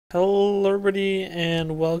Hello everybody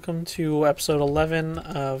and welcome to episode 11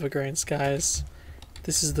 of Agrarian Skies.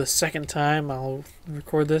 This is the second time I'll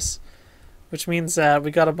record this, which means that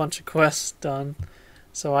we got a bunch of quests done.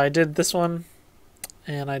 So I did this one,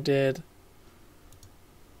 and I did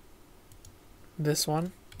this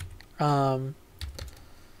one,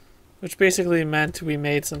 which basically meant we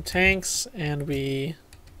made some tanks and we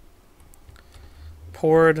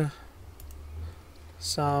poured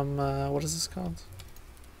some, what is this called?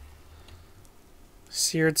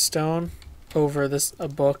 Seared stone over a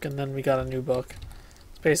book, and then we got a new book.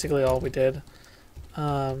 It's basically all we did.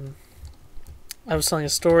 I was telling a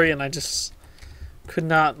story and I just could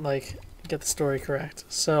not get the story correct.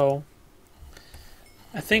 So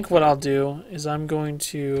I think what I'll do is I'm going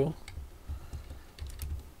to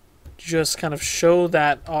just kind of show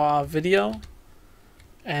that video,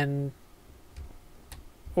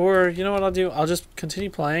 or you know what I'll do? I'll just continue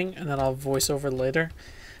playing and then I'll voice over later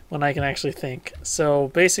when I can actually think. So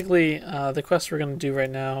basically, the quest we're going to do right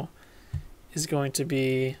now is going to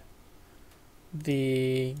be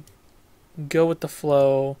the go with the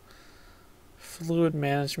flow, fluid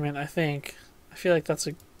management, I think. I feel like that's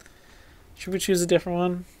should we choose a different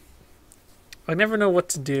one? I never know what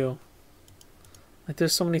to do. Like,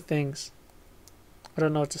 there's so many things. I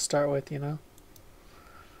don't know what to start with, you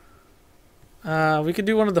know? We could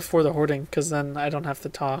do one of the for the hoarding, because then I don't have to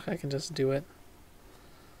talk. I can just do it.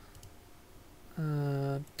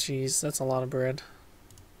 Geez, that's a lot of bread.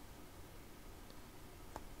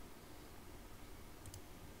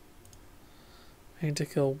 I need to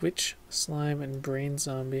kill witch, slime, and brain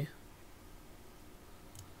zombie.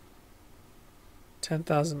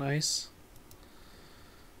 10,000 ice.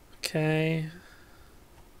 Okay.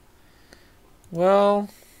 Well.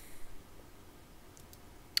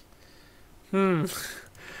 You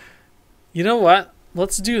know what?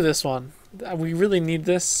 Let's do this one. We really need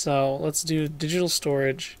this, so let's do digital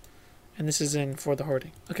storage, and this is in for the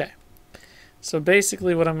hoarding. Okay, so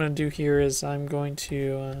basically what I'm going to do here is I'm going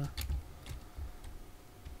to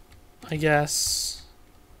I guess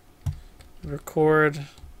record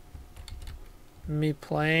me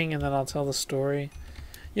playing, and then I'll tell the story.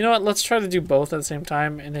 You know what, let's try to do both at the same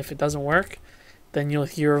time, and if it doesn't work, then you'll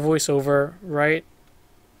hear a voiceover right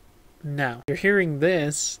now. If you're hearing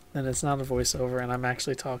this, then it's not a voiceover and I'm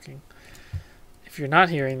actually talking. If you're not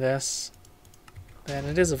hearing this, then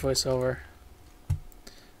it is a voiceover.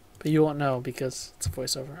 But you won't know because it's a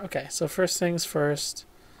voiceover. Okay, so first things first.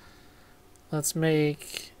 Let's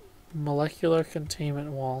make molecular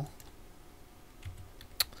containment wall.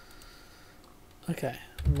 Okay,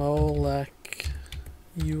 molecular.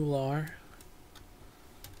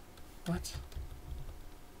 What?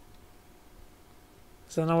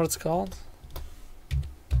 Is that not what it's called?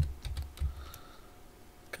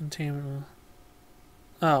 Containment wall.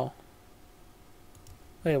 Oh.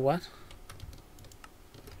 Wait, what?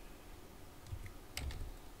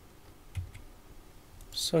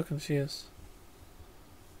 So confused.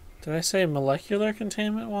 Did I say molecular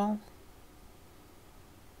containment wall?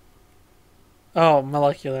 Oh,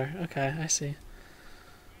 molecular. Okay, I see.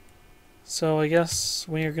 So I guess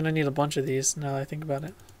we're gonna need a bunch of these now that I think about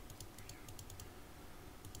it.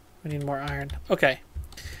 We need more iron. Okay.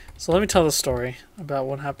 So let me tell the story about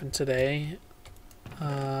what happened today.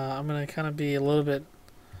 I'm going to kind of be a little bit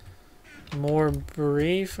more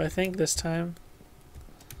brief, I think, this time.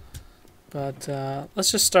 But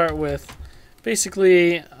let's just start with,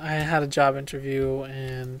 basically, I had a job interview,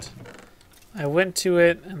 and I went to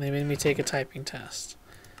it, and they made me take a typing test.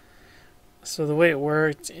 So the way it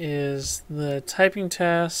worked is the typing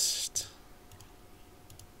test...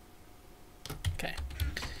 Okay.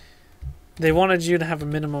 They wanted you to have a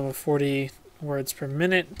minimum of 40 words per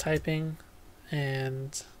minute typing,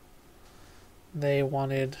 and they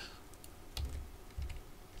wanted...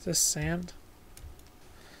 Is this sand?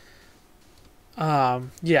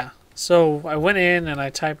 Yeah. So I went in and I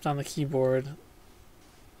typed on the keyboard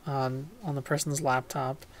on the person's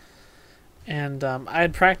laptop, and I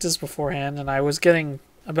had practiced beforehand, and I was getting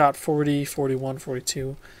about 40, 41,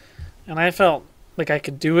 42, and I felt like I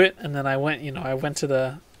could do it. And then I went, I went to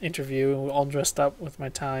the interview all dressed up with my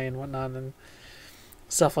tie and whatnot and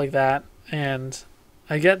stuff like that, and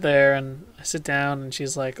I get there and I sit down and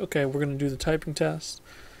she's like, okay, we're gonna do the typing test.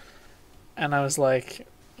 And I was like,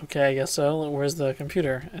 okay, I guess so. Where's the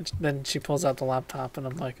computer? And then she pulls out the laptop, and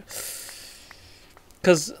I'm like,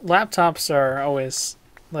 because laptops are always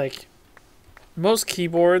like, most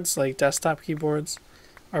keyboards, like desktop keyboards,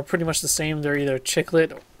 are pretty much the same. They're either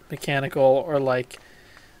chiclet, mechanical, or like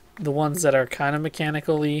the ones that are kind of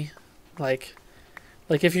mechanically, like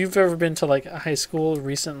Like if you've ever been to like a high school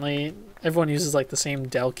recently, everyone uses like the same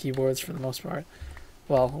Dell keyboards for the most part.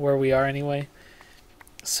 Well, where we are anyway.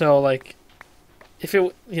 So like if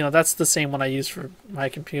it, that's the same one I used for my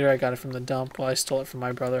computer. I got it from the dump. Well, I stole it from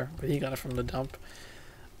my brother, but he got it from the dump.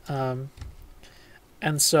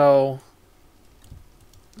 And so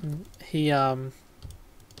he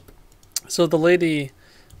so the lady,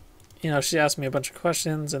 she asked me a bunch of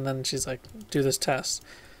questions, and then she's like, do this test.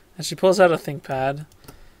 And she pulls out a ThinkPad,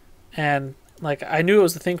 and like I knew it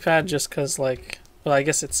was the ThinkPad just because like, well, I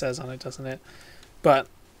guess it says on it, doesn't it? But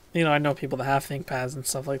I know people that have ThinkPads and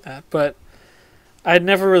stuff like that, but I'd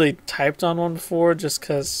never really typed on one before just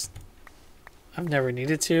because I've never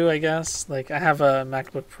needed to, I guess. Like I have a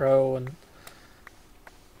MacBook Pro, and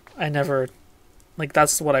I never, like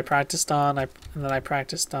that's what I practiced on. And then I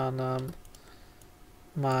practiced on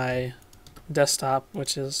my desktop,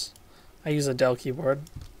 which is, I use a Dell keyboard.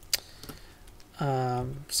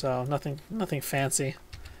 So nothing fancy.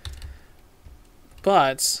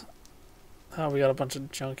 But oh, we got a bunch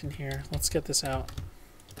of junk in here. Let's get this out.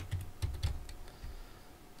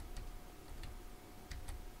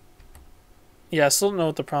 Yeah, I still don't know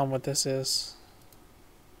what the problem with this is.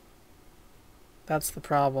 That's the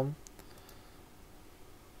problem.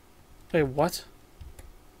 Wait, what?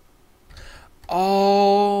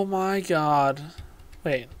 Oh my god.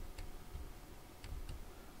 Wait.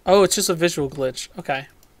 Oh, it's just a visual glitch. Okay.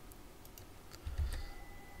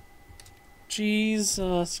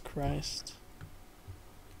 Jesus Christ.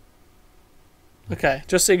 Okay,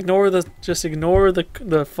 just ignore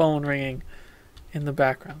the phone ringing in the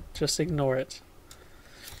background. Just ignore it.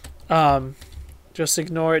 Just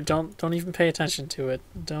ignore it. Don't even pay attention to it.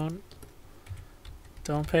 Don't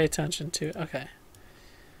pay attention to it. Okay.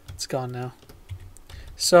 It's gone now.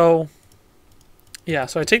 So yeah,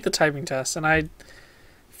 so I take the typing test, and I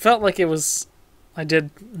felt like I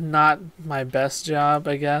did not my best job,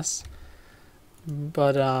 I guess.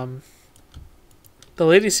 But the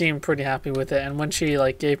lady seemed pretty happy with it, and when she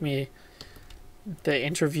like gave me the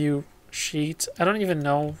interview sheet, I don't even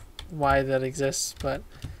know why that exists, but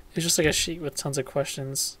it's just like a sheet with tons of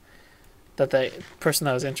questions that the person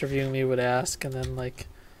that was interviewing me would ask, and then like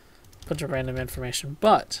a bunch of random information.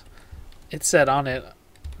 But it said on it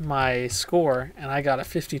my score, and I got a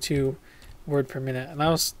 52 word per minute, and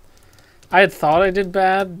I had thought I did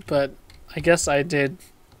bad, but I guess I did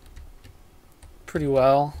pretty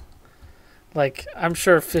well. Like, I'm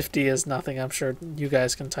sure 50 is nothing. I'm sure you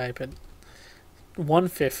guys can type it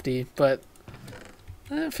 150, but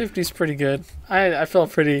 50 is pretty good. I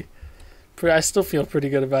felt pretty I still feel pretty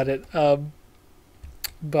good about it.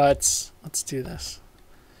 But let's do this.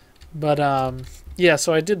 But yeah,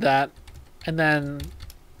 so I did that, and then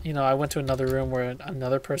I went to another room where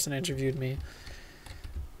another person interviewed me,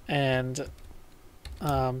 and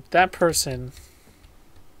that person,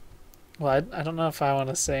 well, I don't know if I want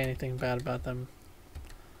to say anything bad about them,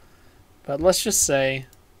 but let's just say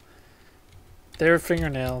their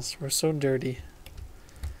fingernails were so dirty.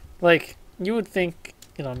 Like, you would think,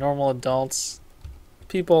 normal adults,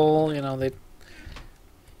 people,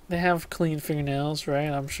 they have clean fingernails,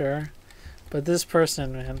 right? I'm sure. But this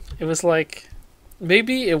person, man, it was like,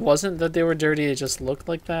 maybe it wasn't that they were dirty, it just looked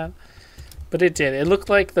like that. But it did. It looked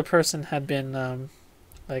like the person had been,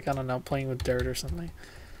 like, I don't know, playing with dirt or something.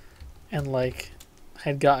 And, like,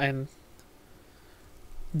 had gotten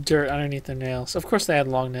dirt underneath their nails. Of course they had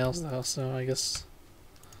long nails, though, so I guess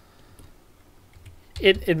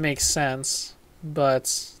it makes sense.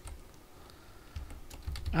 But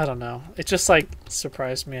I don't know. It just, like,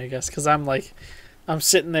 surprised me, I guess. Because I'm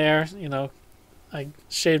sitting there, I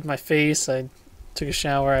shaved my face, I took a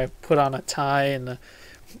shower, I put on a tie and a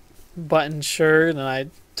button shirt, and I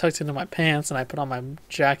tucked into my pants, and I put on my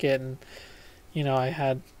jacket, and I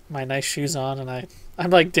had my nice shoes on, and I'm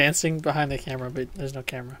like dancing behind the camera, but there's no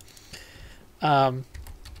camera. And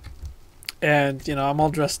I'm all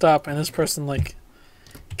dressed up, and this person like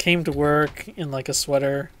came to work in like a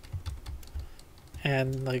sweater,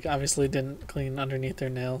 and like obviously didn't clean underneath their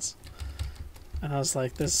nails. And I was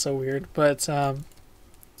like, this is so weird. But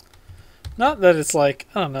not that it's like,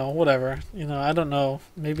 I don't know, whatever. I don't know.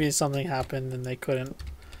 Maybe something happened and they couldn't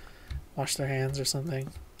wash their hands or something.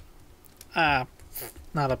 Not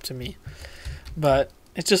up to me. But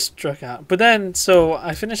it just struck out. But then, so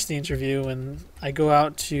I finished the interview and I go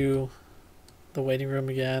out to the waiting room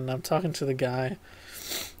again. I'm talking to the guy,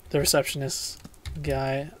 the receptionist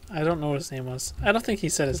guy. I don't know what his name was. I don't think he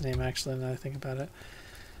said his name, actually, now that I think about it.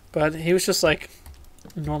 But he was just like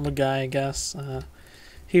a normal guy, I guess.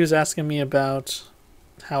 He was asking me about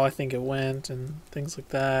how I think it went and things like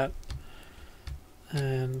that.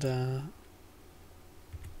 And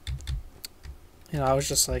you know, I was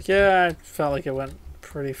just like, yeah, I felt like it went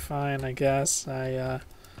pretty fine, I guess. I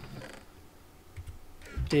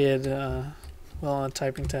did well on a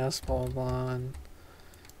typing test, blah, blah, blah. And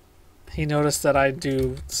he noticed that I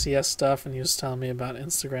do CS stuff, and he was telling me about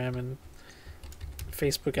Instagram and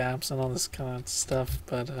Facebook apps and all this kind of stuff.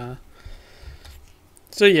 But,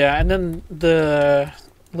 so yeah, and then the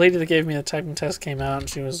lady that gave me the typing test came out, and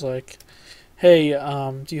she was like, hey,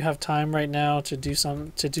 do you have time right now to do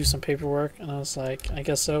some paperwork? And I was like, I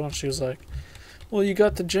guess so. And she was like, well, you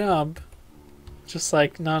got the job. Just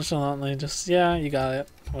like nonchalantly, just, yeah, you got it,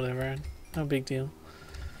 whatever, no big deal.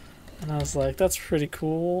 And I was like, that's pretty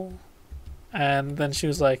cool. And then she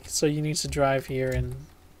was like, so you need to drive here and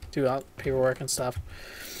do paperwork and stuff.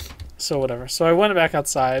 So whatever. So I went back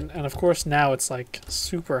outside, and of course now it's like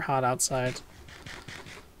super hot outside,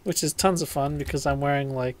 which is tons of fun because I'm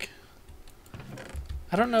wearing like,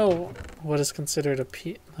 I don't know what is considered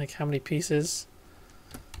like how many pieces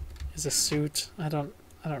is a suit. I don't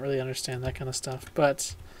really understand that kind of stuff,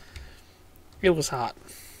 but it was hot,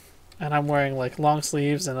 and I'm wearing like long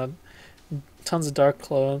sleeves and tons of dark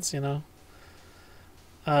clothes, you know.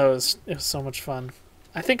 It was so much fun.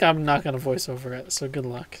 I think I'm not gonna voice over it, so good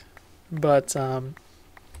luck. But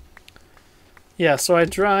yeah, so I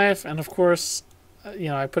drive, and of course, you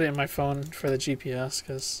know, I put it in my phone for the GPS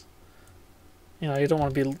because, you know, you don't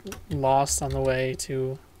want to be lost on the way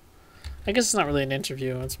to. I guess it's not really an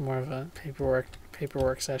interview; it's more of a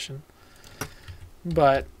paperwork session.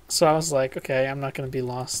 But so I was like, okay, I'm not going to be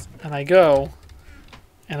lost, and I go,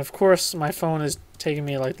 and of course my phone is taking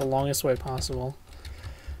me like the longest way possible.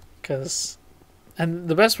 And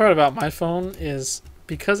the best part about my phone is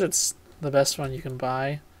because it's the best one you can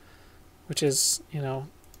buy, which is, you know,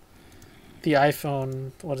 the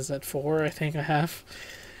iPhone, what is it, 4 I think I have,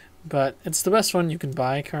 but it's the best one you can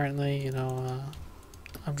buy currently. You know,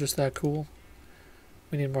 I'm just that cool.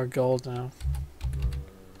 We need more gold now.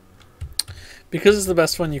 Because it's the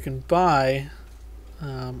best one you can buy,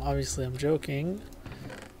 obviously I'm joking,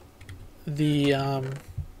 the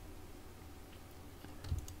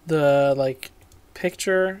like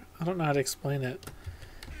picture, I don't know how to explain it.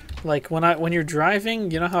 Like when you're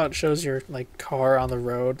driving, you know how it shows your like car on the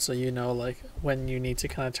road, so you know like when you need to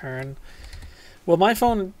kind of turn. Well, my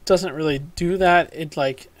phone doesn't really do that. It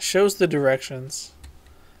like shows the directions,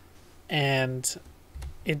 and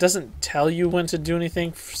it doesn't tell you when to do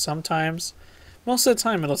anything sometimes. Most of the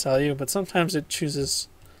time it'll tell you, but sometimes it chooses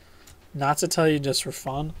not to tell you just for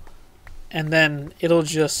fun. And then it'll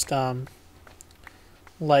just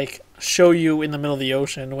like show you in the middle of the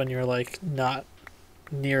ocean when you're like not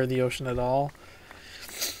near the ocean at all.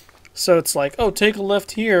 So it's like, oh, take a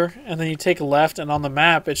left here, and then you take a left, and on the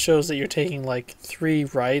map it shows that you're taking like 3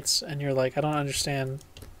 rights, and you're like, I don't understand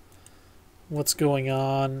what's going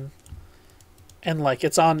on. And like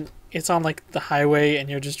it's on like the highway, and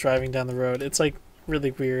you're just driving down the road. It's like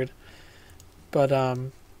really weird. But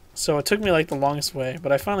so it took me like the longest way,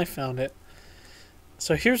 but I finally found it.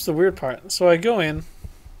 So here's the weird part. So I go in,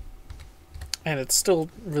 and it's still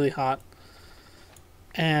really hot.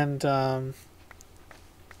 And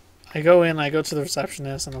I go in, I go to the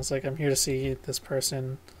receptionist, and I was like, I'm here to see this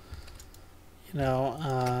person, you know,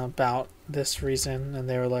 about this reason. And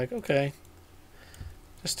they were like, okay,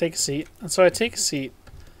 just take a seat. And so I take a seat,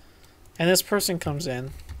 and this person comes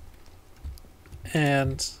in,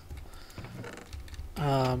 and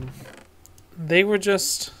they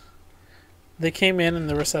came in, and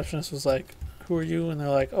the receptionist was like, who are you? And they're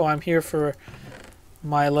like, oh, I'm here for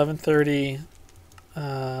my 11:30,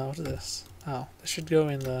 what is this? Oh, this should go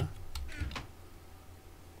in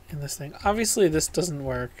this thing. Obviously this doesn't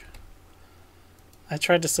work. I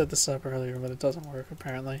tried to set this up earlier, but it doesn't work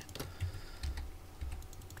apparently.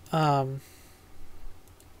 Well,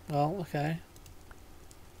 okay.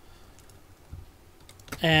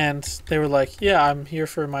 And they were like, yeah, I'm here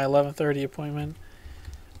for my 11:30 appointment.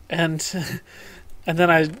 And and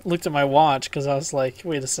then I looked at my watch because I was like,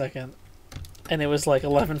 wait a second. And it was like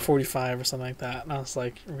 11:45 or something like that. And I was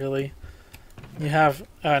like, really? You have,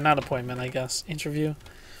 not appointment, I guess, interview?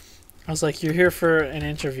 I was like, you're here for an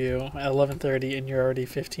interview at 11:30 and you're already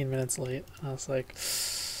 15 minutes late. And I was like,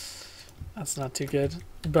 that's not too good.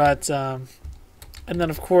 But, and then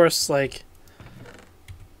of course, like,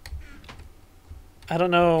 I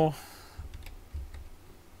don't know.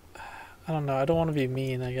 I don't want to be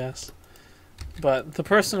mean, I guess. But the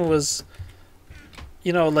person was,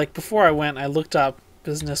 you know, like before I went, I looked up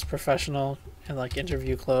business professional and like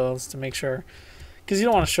interview clothes to make sure, because you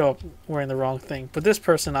don't want to show up wearing the wrong thing. But this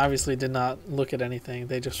person obviously did not look at anything.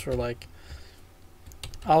 They just were like,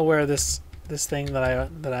 I'll wear this thing that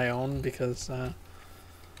I own because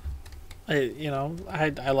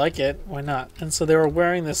I like it. Why not? And so they were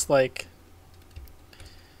wearing this like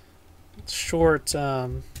short,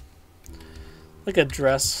 like a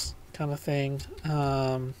dress kind of thing.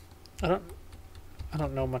 I don't I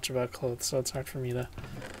don't know much about clothes, so it's hard for me to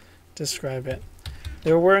describe it.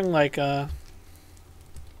 They were wearing like a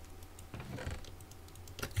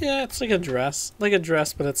it's like a dress,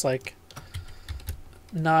 but it's like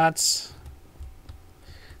not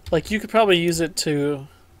like you could probably use it to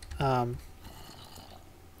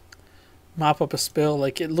mop up a spill.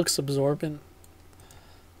 Like it looks absorbent.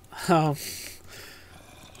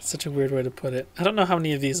 Such a weird way to put it. I don't know how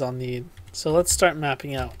many of these I'll need. So let's start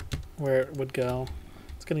mapping out where it would go.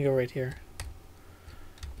 It's gonna go right here.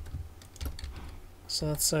 So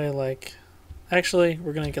let's say like, actually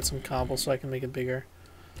we're gonna get some cobble so I can make it bigger.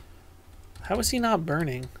 How is he not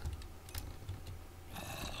burning?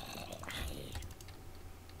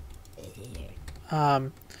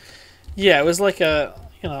 Yeah, it was like a,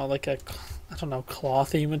 like a, I don't know,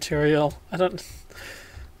 clothy material. I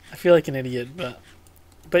feel like an idiot,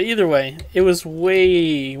 but either way, it was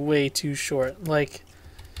way, way too short. Like,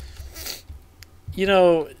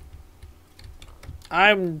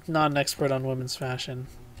 I'm not an expert on women's fashion,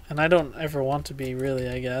 and I don't ever want to be, really,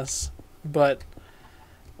 I guess. But,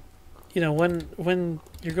 when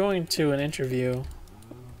you're going to an interview,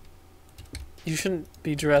 you shouldn't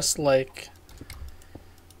be dressed like...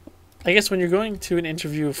 I guess when you're going to an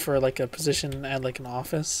interview for, like, a position at, like, an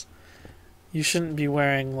office, you shouldn't be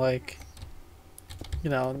wearing, like,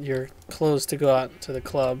 your clothes to go out to the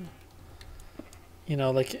club.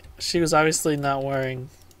 Like, she was obviously not wearing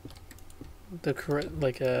the correct,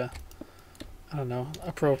 like, I don't know,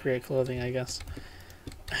 appropriate clothing, I guess.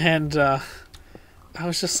 And, I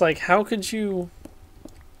was just like, how do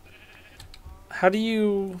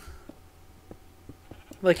you...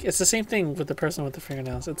 Like, it's the same thing with the person with the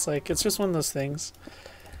fingernails. It's like, it's just one of those things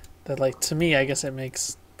that, like, to me, I guess it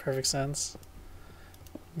makes perfect sense.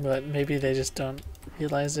 But maybe they just don't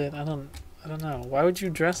realize it. I don't know. Why would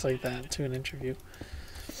you dress like that to an interview?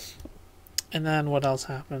 And then what else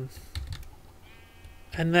happened?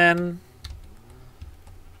 And then,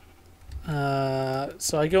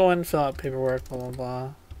 so I go in, fill out paperwork, blah, blah,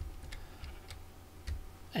 blah.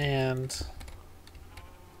 And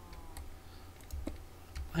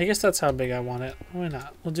I guess that's how big I want it. Why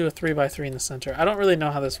not? We'll do a 3x3 in the center. I don't really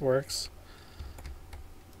know how this works.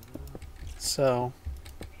 So,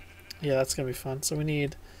 yeah, that's going to be fun. So we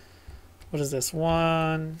need, what is this?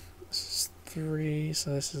 1, this is 3,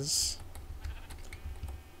 so this is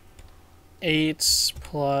 8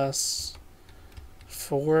 plus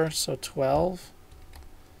 4, so 12.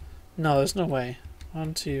 No, there's no way.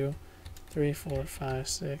 1, 2, 3, 4, 5,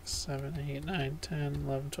 6, 7, 8, 9, 10,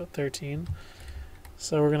 11, 12, 13.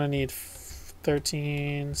 So we're going to need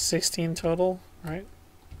 13, 16 total, right?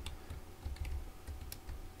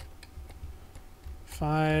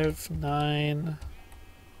 5, 9.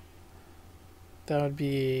 That would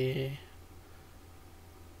be...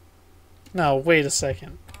 No, wait a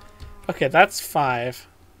second. Okay, that's 5.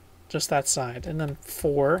 Just that side. And then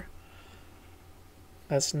 4.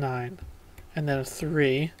 That's 9. And then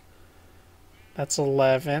 3. That's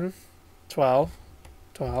 11. 12.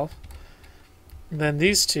 12. And then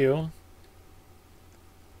these two.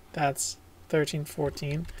 That's 13,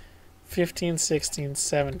 14, 15, 16,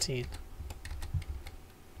 17.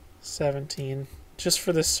 17. Just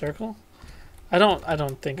for this circle? I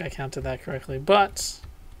don't think I counted that correctly, but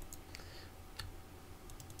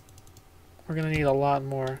we're gonna need a lot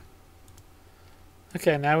more.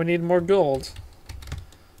 Okay, now we need more gold.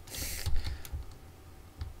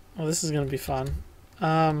 Well, this is gonna be fun.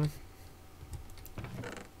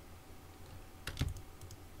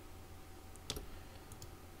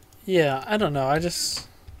 Yeah, I don't know. I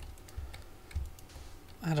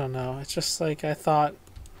don't know. It's just like I thought,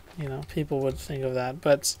 people would think of that,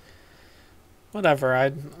 but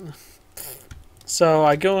whatever. So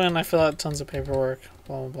I go in, I fill out tons of paperwork,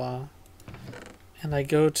 blah, blah, blah. And I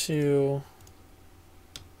go to...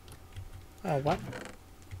 Oh, what?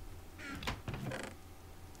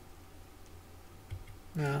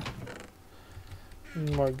 No.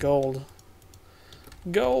 More gold.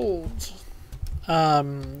 Gold! I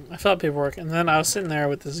filled out paperwork, and then I was sitting there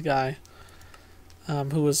with this guy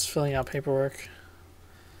who was filling out paperwork.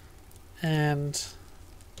 And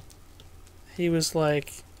he was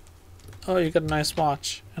like, "Oh, you got a nice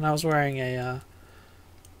watch." And I was wearing I'm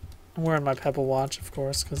wearing my Pebble watch, of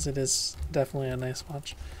course, because it is definitely a nice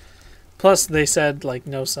watch. Plus, they said, like,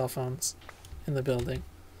 no cell phones in the building.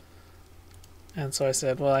 And so I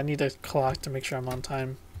said, well, I need a clock to make sure I'm on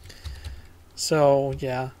time. So,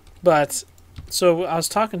 yeah. But So I was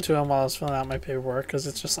talking to him while I was filling out my paperwork because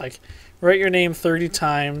it's just like, write your name 30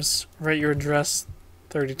 times, write your address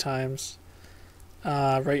 30 times,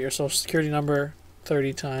 write your social security number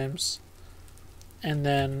 30 times, and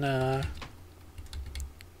then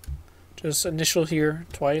just initial here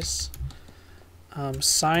twice,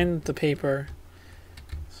 sign the paper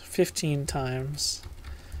 15 times.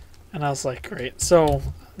 And I was like, great. So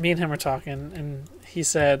me and him were talking, and he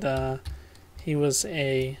said he was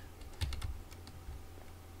a...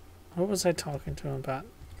 What was I talking to him about?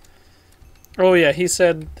 Oh yeah, he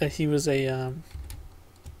said that he was a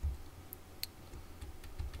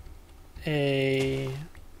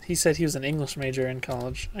he said he was an English major in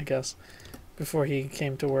college, I guess, before he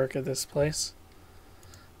came to work at this place.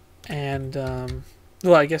 And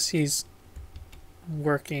well, I guess he's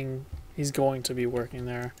working. He's going to be working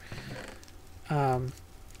there. But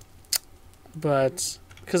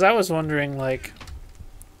because I was wondering, like,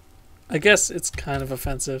 I guess it's kind of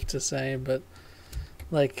offensive to say, but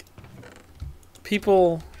like,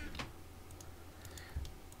 people,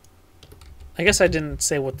 I guess I didn't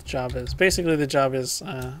say what the job is. Basically, the job is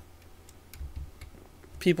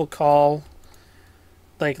people call,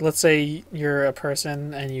 like, let's say you're a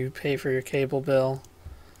person and you pay for your cable bill,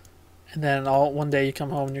 and then one day you come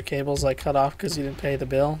home and your cable's like cut off because you didn't pay the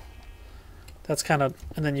bill. That's kind of,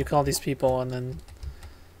 and then you call these people and then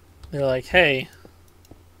they're like, hey,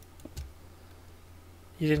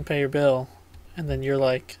 you didn't pay your bill. And then you're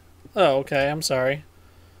like, oh, okay, I'm sorry.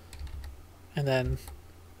 And then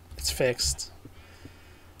it's fixed.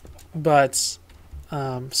 But,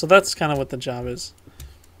 so that's kind of what the job is.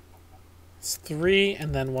 It's 3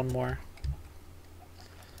 and then 1 more.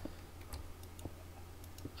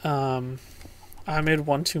 I made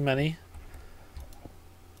 1 too many.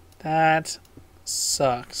 That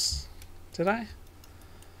sucks. Did I?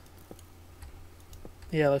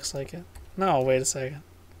 Yeah, looks like it. No, wait a second.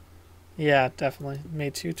 Yeah, definitely.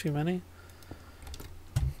 Made 2 too many.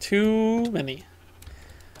 Too many.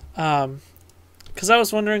 Because I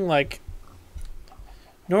was wondering, like,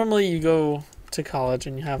 normally you go to college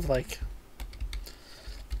and you have, like,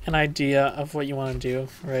 an idea of what you want to do,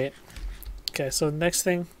 right? Okay, so the next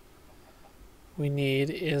thing we need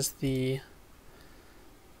is the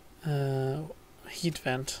heat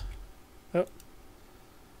vent.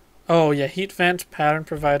 Oh yeah, heat vent, pattern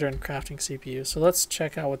provider, and crafting CPU. So let's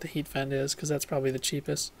check out what the heat vent is, because that's probably the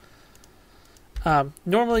cheapest.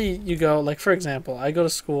 Normally you go, like, for example, I go to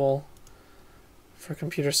school for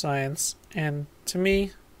computer science, and to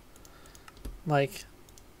me, like,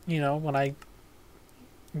 you know, when I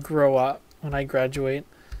grow up, when I graduate,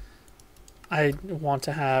 I want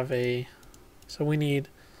to have a, so we need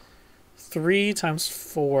 3 times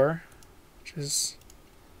 4, which is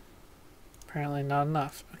apparently not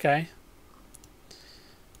enough. Okay.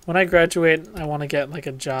 When I graduate, I want to get, like,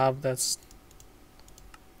 a job that's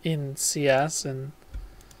in CS and,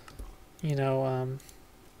 you know,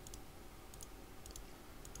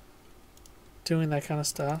 doing that kind of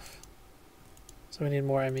stuff. So we need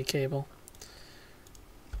more ME cable.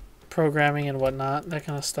 Programming and whatnot, that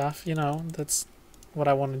kind of stuff. You know, that's what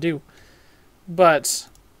I want to do. But,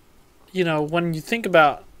 you know, when you think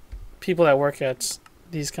about people that work at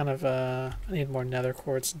these kind of, I need more nether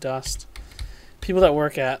quartz dust. People that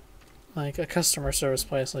work at, like, a customer service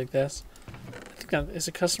place like this. I think that, is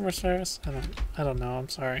it customer service? I don't know, I'm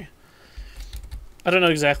sorry. I don't know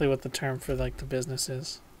exactly what the term for, like, the business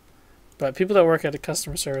is. But people that work at a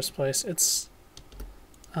customer service place, it's,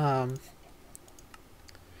 you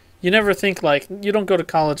never think, like, you don't go to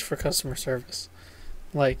college for customer service.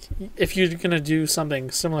 Like, if you're going to do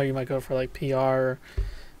something similar, you might go for, like, PR or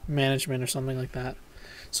management or something like that.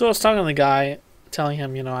 So I was talking to the guy, telling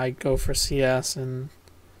him, you know, I go for CS, and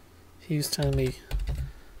he was telling me,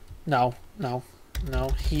 no,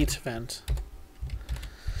 heat vent.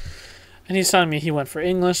 And he's telling me he went for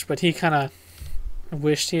English, but he kind of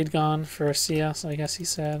wished he had gone for CS, I guess he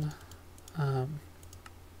said. And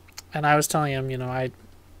I was telling him, you know,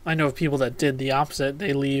 I know of people that did the opposite.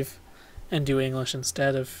 They leave and do English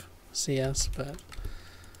instead of CS, but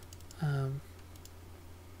well,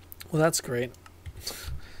 that's great.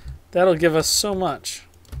 That'll give us so much.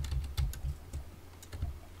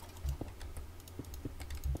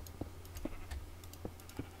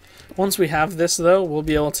 Once we have this, though, we'll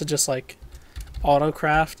be able to just, like, auto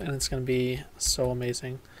craft, and it's going to be so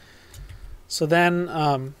amazing. So then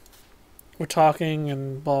we're talking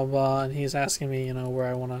and blah, blah, blah, and he's asking me, you know, where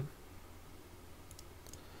I want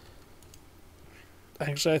to...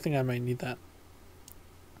 Actually, I think I might need that.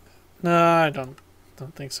 No, I don't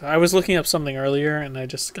think so. I was looking up something earlier, and I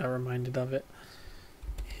just got reminded of it.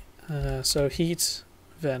 So heat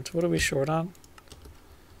vent. What are we short on?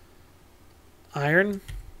 Iron?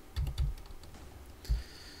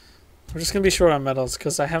 We're just going to be short on metals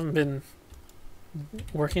because I haven't been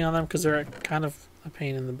working on them because they're kind of a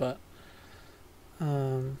pain in the butt.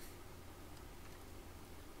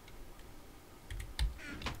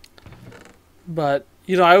 But,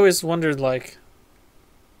 you know, I always wondered, like,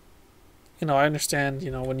 you know, I understand,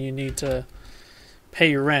 you know, when you need to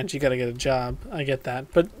pay your rent, you got to get a job. I get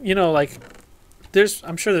that. But, you know, like,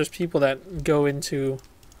 I'm sure there's people that go into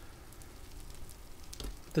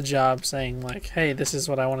the job saying, like, hey, this is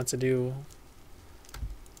what I wanted to do.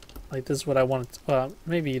 Like, this is what I wanted to, well,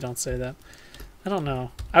 maybe you don't say that. I don't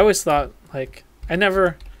know. I always thought, like,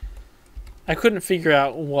 I couldn't figure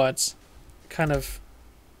out what kind of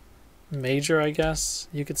major, I guess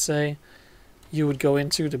you could say, you would go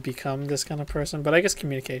into to become this kind of person. But I guess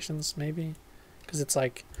communications, maybe. Because it's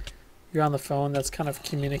like, you're on the phone, that's kind of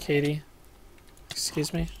communicating.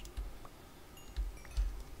 Excuse me.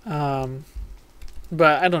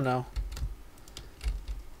 But I don't know.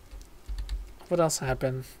 What else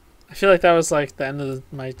happened? I feel like that was like the end of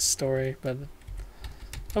my story, but...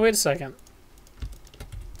 Oh, wait a second.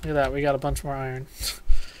 Look at that, we got a bunch more iron.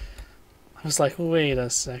 I was like, wait a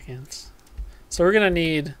second. So we're gonna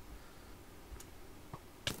need...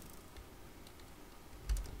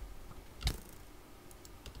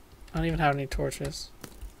 I don't even have any torches.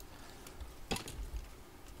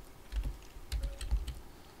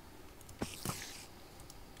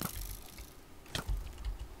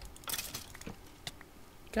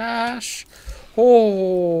 Gosh.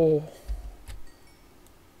 Oh.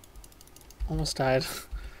 Almost died.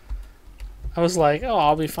 I was like, oh,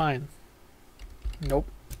 I'll be fine. Nope.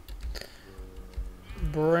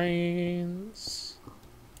 Brains.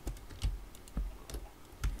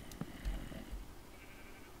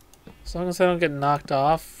 As long as I don't get knocked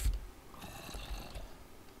off,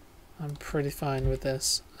 I'm pretty fine with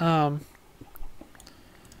this. Let's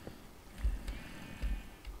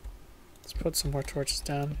put some more torches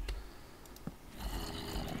down.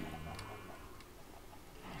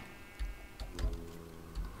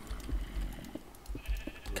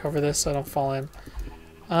 Cover this so I don't fall in.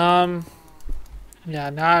 Yeah,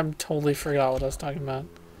 now I'm totally forgot what I was talking about.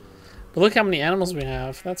 But look how many animals we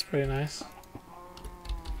have. That's pretty nice.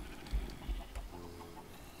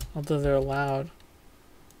 Although they're loud.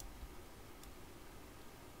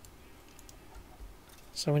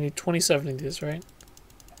 So we need 27 of these, right?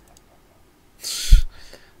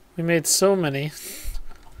 We made so many.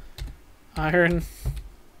 Iron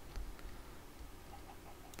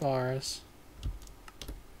bars.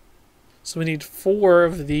 So we need 4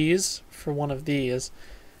 of these for one of these.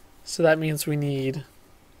 So that means we need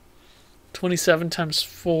 27 times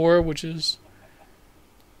 4, which is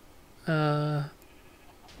 3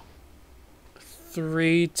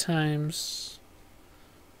 times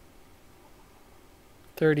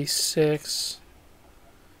 36,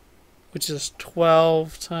 which is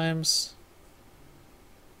 12 times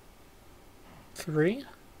 3,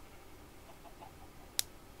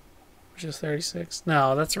 which is 36.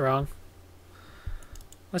 No, that's wrong.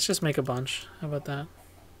 Let's just make a bunch. How about that?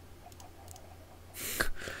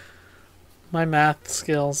 My math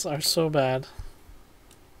skills are so bad.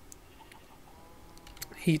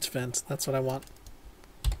 Heat vents, that's what I want.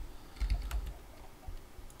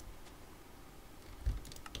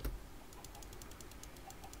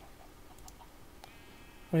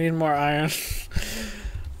 We need more iron.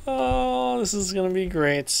 Oh, this is gonna be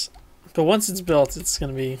great. But once it's built, it's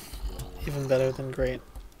gonna be even better than great.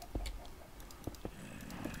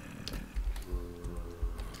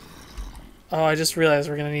 Oh, I just realized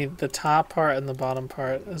we're gonna need the top part and the bottom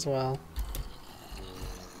part as well.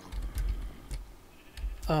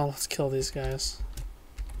 Oh, let's kill these guys.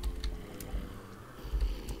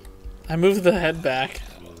 I moved the head back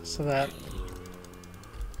so that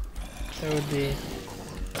there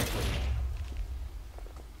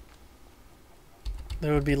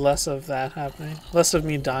would be less of that happening. Less of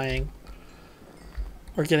me dying.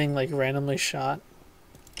 Or getting like randomly shot.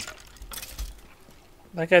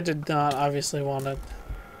 That guy did not obviously want it.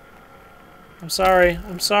 I'm sorry.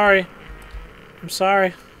 I'm sorry. I'm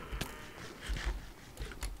sorry.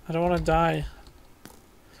 I don't want to die.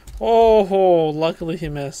 Oh, luckily he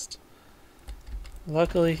missed.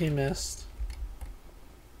 Luckily he missed.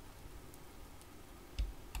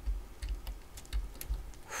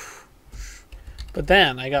 But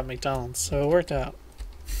then I got McDonald's, so it worked out.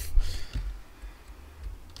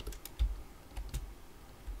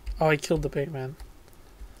 Oh, I killed the pigman.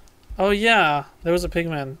 Oh yeah, there was a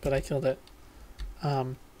pigman, but I killed it.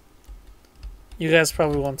 You guys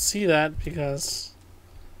probably won't see that because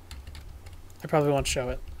I probably won't show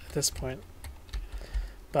it at this point.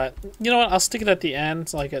 But, you know what? I'll stick it at the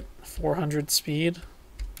end, like at 400 speed.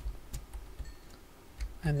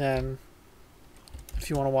 And then, if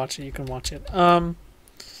you want to watch it, you can watch it.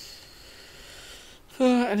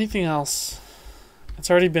 Anything else? It's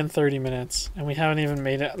already been 30 minutes, and we haven't even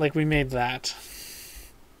made it. Like, we made that.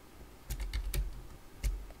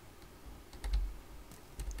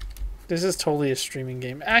 This is totally a streaming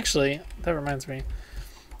game. Actually, that reminds me.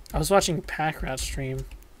 I was watching Packrat stream,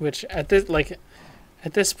 which at this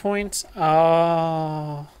point,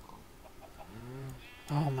 oh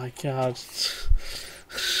my god.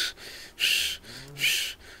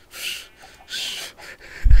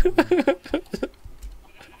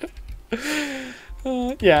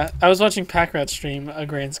 Yeah, I was watching Packrat stream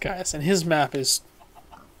Agrarian Skies, and his map is,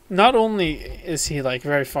 not only is he like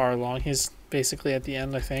very far along, he's basically at the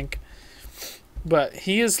end, I think, but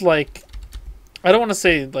he is like, I don't want to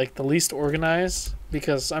say like the least organized,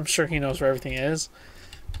 because I'm sure he knows where everything is,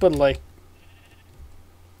 but like,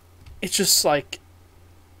 it's just like,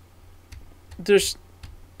 there's,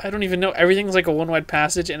 I don't even know, everything's like a one-wide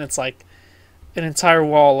passage, and it's like an entire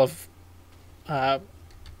wall of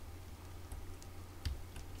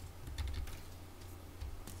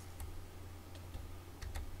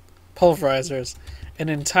pulverizers, an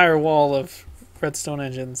entire wall of redstone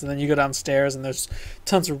engines, and then you go downstairs and there's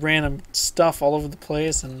tons of random stuff all over the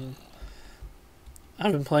place, and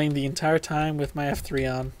I've been playing the entire time with my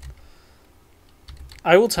F3 on.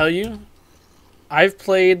 I will tell you, I've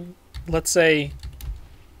played, let's say,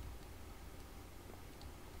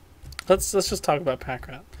 let's just talk about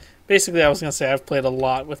Packrat. Basically, I was going to say I've played a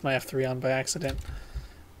lot with my F3 on by accident.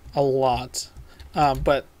 A lot.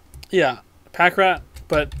 But, yeah, Packrat.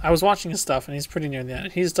 But I was watching his stuff, and he's pretty near the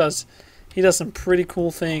end. He does some pretty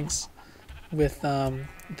cool things with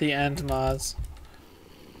the end mods.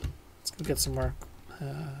 Let's go get some more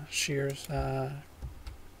shears,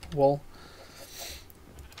 wool,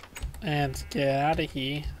 and get out of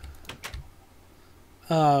here.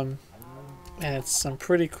 And it's some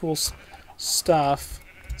pretty cool stuff.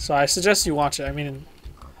 So I suggest you watch it. I mean,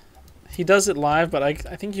 he does it live, but I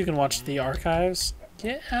think you can watch the archives.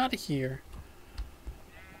 Get out of here.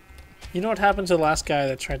 You know what happened to the last guy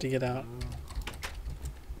that tried to get out?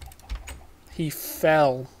 He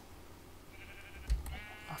fell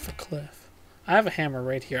off a cliff. I have a hammer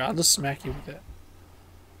right here. I'll just smack you with it.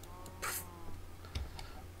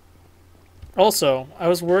 Also, I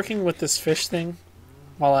was working with this fish thing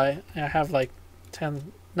while I have like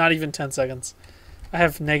 10, not even 10 seconds. I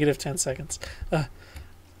have negative 10 seconds.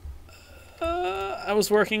 I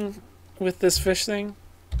was working with this fish thing,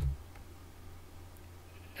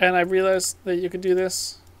 and I realized that you could do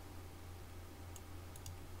this.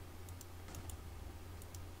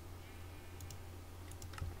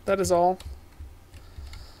 That is all.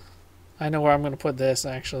 I know where I'm going to put this,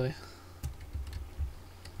 actually.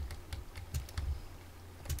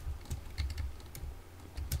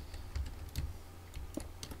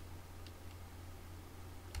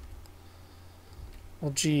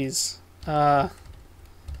 Well, geez. There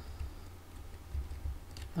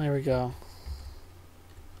we go.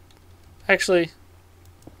 Actually,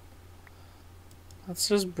 let's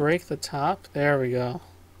just break the top. There we go.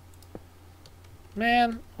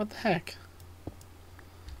 Man, what the heck?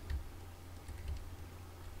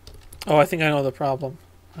 Oh, I think I know the problem.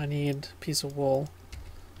 I need a piece of wool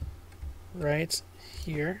right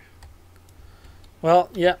here. Well,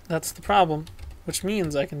 yeah, that's the problem, which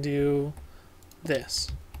means I can do this.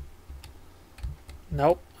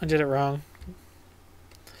 Nope, I did it wrong.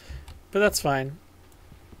 But that's fine.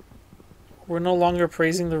 We're no longer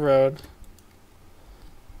praising the road.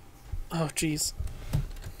 Oh, jeez.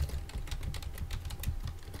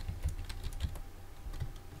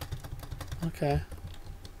 Okay.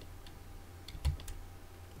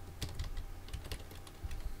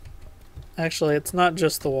 Actually, it's not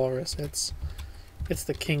just the walrus. It's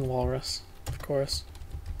the king walrus, of course.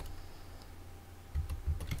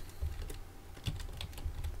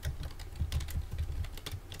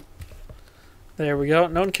 There we go.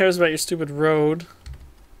 No one cares about your stupid road.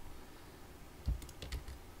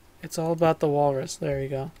 It's all about the walrus. There you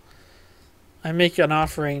go. I make an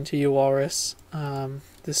offering to you, walrus.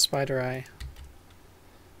 This spider eye.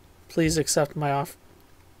 Please accept my offer.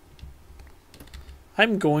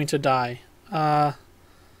 I'm going to die.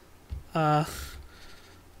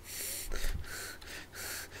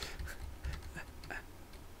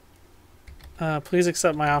 Please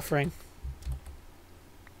accept my offering.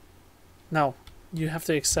 No, you have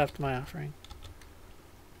to accept my offering.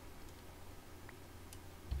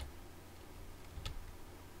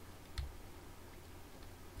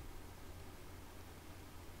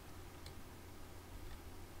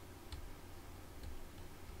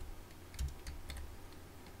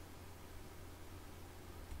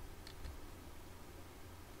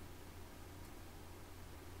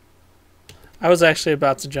 I was actually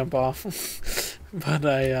about to jump off, but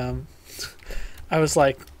I was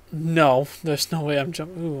like, no, there's no way I'm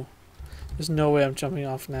jumping. Ooh, there's no way I'm jumping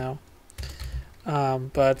off now.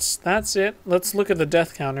 But that's it. Let's look at the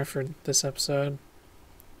death counter for this episode.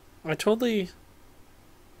 I don't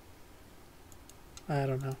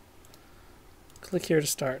know. Click here to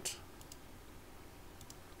start.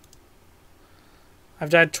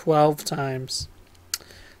 I've died 12 times.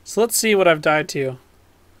 So let's see what I've died to.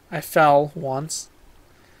 I fell once.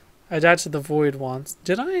 I died to the void once.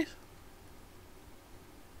 Did I?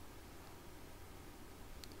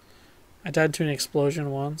 I died to an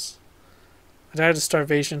explosion once. I died to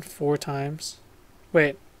starvation 4 times.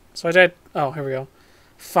 Wait, so I died... Oh, here we go.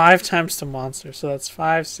 5 times to monster. So that's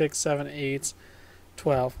 5, 6, 7, 8,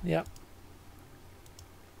 12. Yep.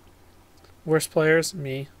 Worst players?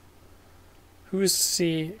 Me. Who's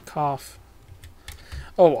C? Cough.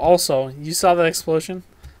 Oh, also, you saw that explosion?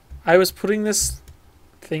 I was putting this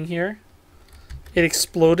thing here. It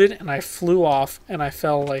exploded, and I flew off, and I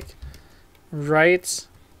fell, like, right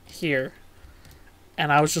here.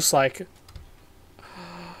 And I was just like...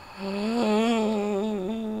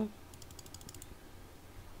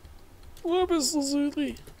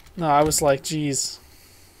 Absolutely. No, I was like, geez.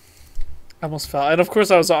 I almost fell. And of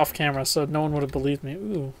course I was off camera, so no one would have believed me.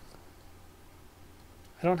 Ooh.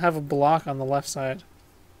 I don't have a block on the left side.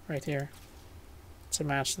 Right here. To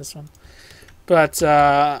match this one. But,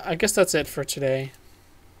 I guess that's it for today.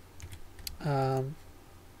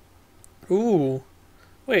 Ooh.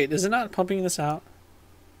 Wait, is it not pumping this out?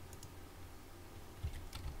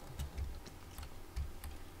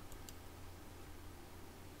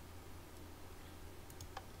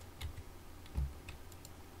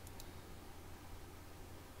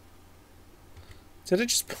 Did it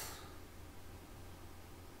just...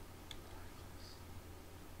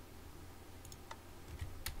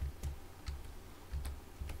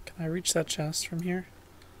 Can I reach that chest from here?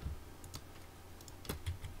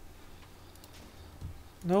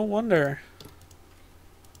 No wonder.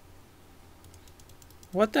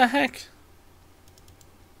 What the heck?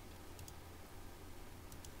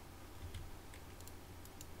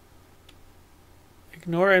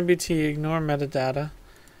 Ignore NBT, ignore metadata.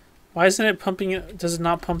 Why isn't it pumping it? Does it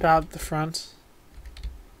not pump out the front?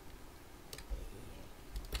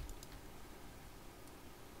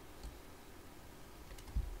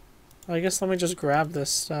 Well, I guess let me just grab this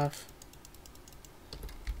stuff.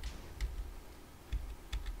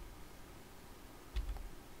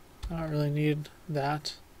 I don't really need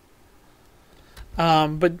that.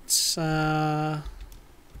 But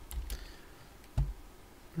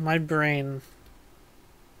my brain...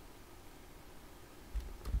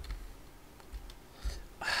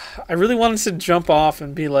 I really wanted to jump off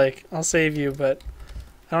and be like, I'll save you, but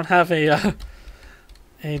I don't have a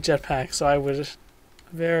jetpack, so I would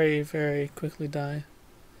very, very quickly die.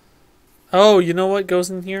 Oh, you know what goes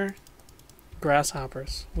in here?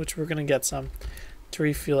 Grasshoppers, which we're going to get some to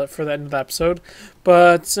refuel it for the end of the episode.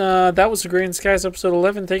 But that was Agrarian Skies episode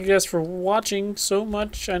 11. Thank you guys for watching so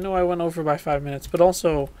much. I know I went over by 5 minutes, but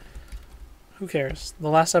also, who cares? The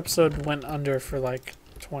last episode went under for like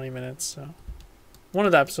 20 minutes, so... One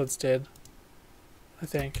of the episodes did, I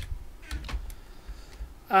think.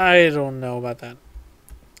 I don't know about that.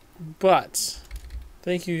 But,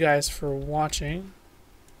 thank you guys for watching.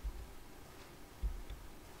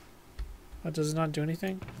 What, does it not do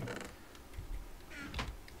anything?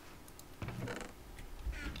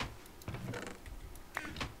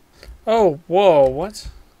 Oh, whoa, what?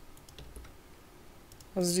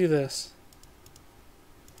 Let's do this.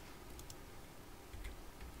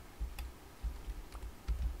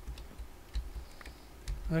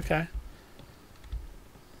 Okay.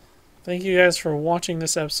 Thank you guys for watching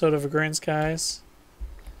this episode of Agrarian Skies.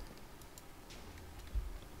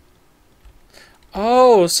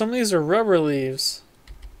 Oh, some of these are rubber leaves.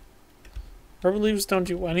 Rubber leaves don't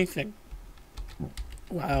do anything.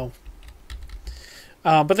 Wow.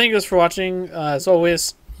 But thank you guys for watching. As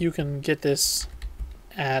always, you can get this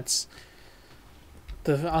at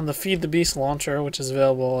on the Feed the Beast launcher, which is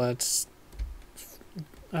available at...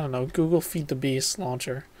 I don't know, Google Feed the Beast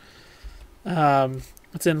launcher.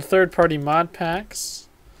 It's in third-party mod packs.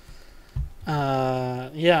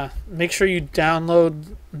 Yeah, make sure you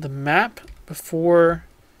download the map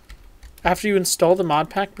after you install the mod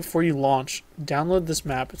pack, before you launch. Download this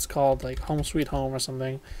map. It's called like Home Sweet Home or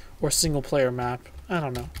something, or single player map. I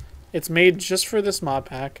don't know. It's made just for this mod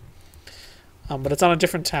pack, but it's on a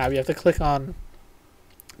different tab. You have to click on...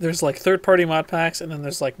 There's like third-party mod packs, and then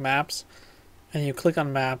there's like maps. And you click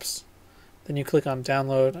on maps, then you click on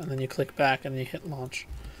download, and then you click back and you hit launch.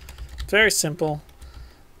 It's very simple.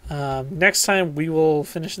 Next time we will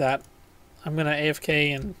finish that. I'm gonna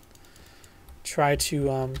AFK and try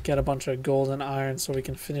to get a bunch of gold and iron so we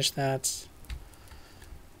can finish that,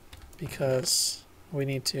 because we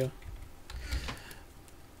need to.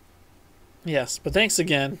 Yes, but thanks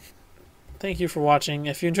again. Thank you for watching.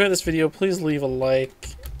 If you enjoyed this video, please leave a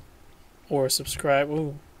like or subscribe.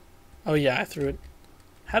 Ooh. Oh yeah, I threw it.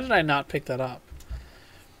 How did I not pick that up?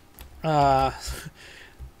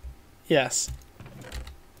 Yes.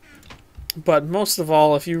 But most of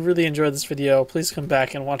all, if you really enjoyed this video, please come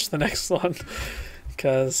back and watch the next one.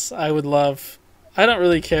 Because I would love... I don't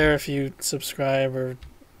really care if you subscribe or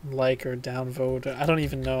like or downvote. I don't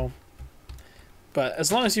even know. But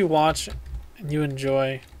as long as you watch and you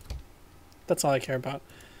enjoy, that's all I care about.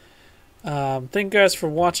 Thank you guys for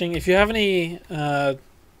watching. If you have any...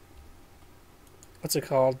 what's it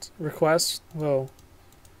called? Requests? Whoa.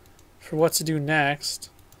 For what to do next.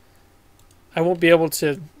 I won't be able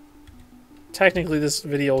to... Technically, this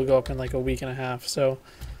video will go up in like a week and a half. So,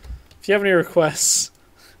 if you have any requests,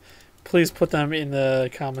 please put them in the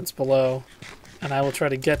comments below. And I will try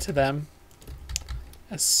to get to them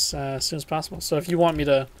as soon as possible. So, if you want me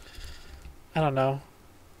to... I don't know.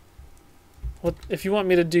 If you want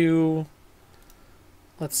me to do...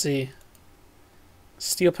 Let's see.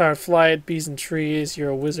 Steel-powered flight, bees and trees, you're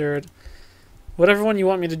a wizard. Whatever one you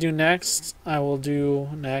want me to do next, I will do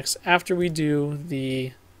next. After we do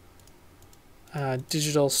the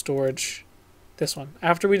digital storage, this one.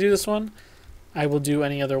 After we do this one, I will do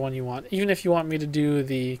any other one you want. Even if you want me to do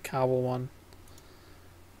the cobble one,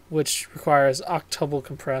 which requires octuple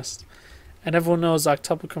compressed. And everyone knows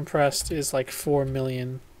octuple compressed is like 4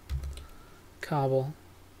 million cobble.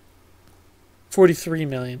 43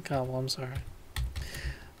 million cobble, I'm sorry.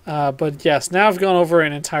 But yes, now I've gone over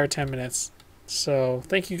an entire 10 minutes. So,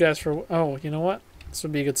 thank you guys for... Oh, you know what? This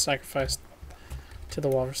would be a good sacrifice to the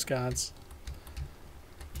walrus gods.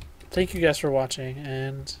 Thank you guys for watching,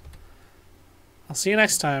 and I'll see you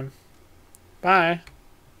next time. Bye.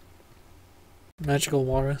 Magical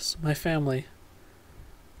walrus, my family.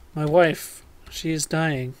 My wife, she is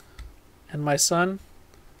dying. And my son,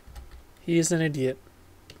 he is an idiot.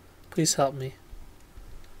 Please help me.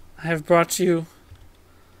 I have brought you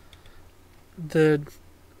the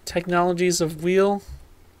technologies of wheel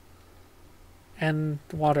and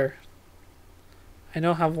water. I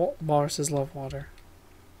know how walruses love water.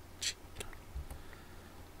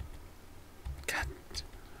 God.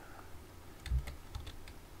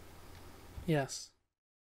 Yes.